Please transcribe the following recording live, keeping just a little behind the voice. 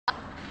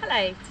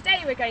Hello,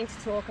 today we're going to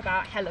talk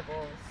about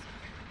hellebores,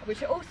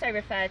 which are also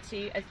referred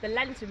to as the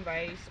Lenten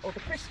rose or the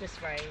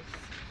Christmas rose.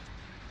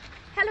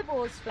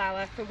 Hellebores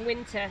flower from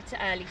winter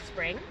to early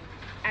spring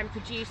and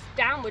produce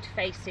downward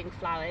facing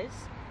flowers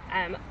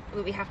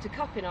that we have to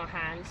cup in our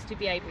hands to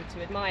be able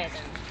to admire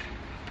them.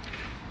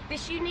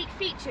 This unique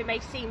feature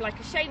may seem like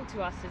a shame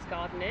to us as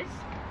gardeners,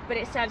 but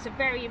it serves a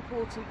very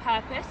important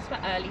purpose for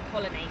early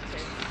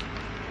pollinators.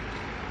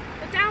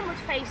 The downward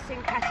facing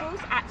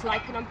petals act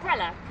like an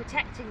umbrella,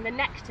 protecting the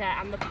nectar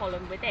and the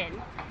pollen within,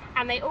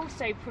 and they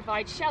also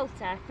provide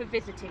shelter for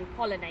visiting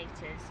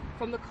pollinators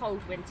from the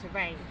cold winter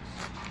rain.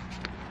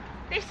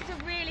 This is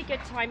a really good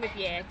time of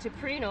year to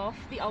prune off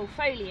the old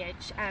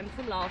foliage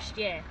from last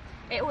year.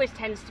 It always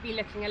tends to be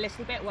looking a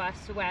little bit worse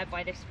for wear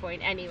by this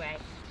point anyway.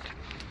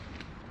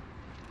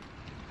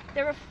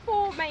 There are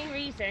four main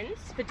reasons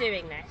for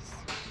doing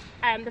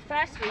this. The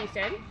first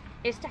reason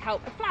is to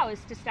help the flowers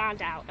to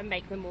stand out and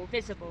make them more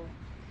visible.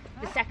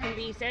 The second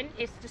reason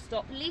is to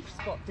stop leaf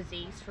spot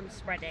disease from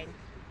spreading.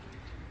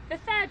 The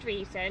third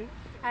reason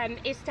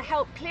is to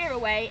help clear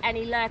away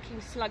any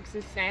lurking slugs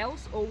and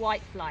snails or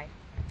whitefly.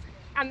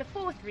 And the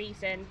fourth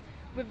reason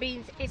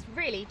means it's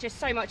really just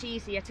so much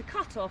easier to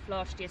cut off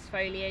last year's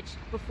foliage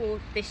before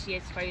this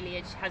year's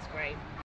foliage has grown.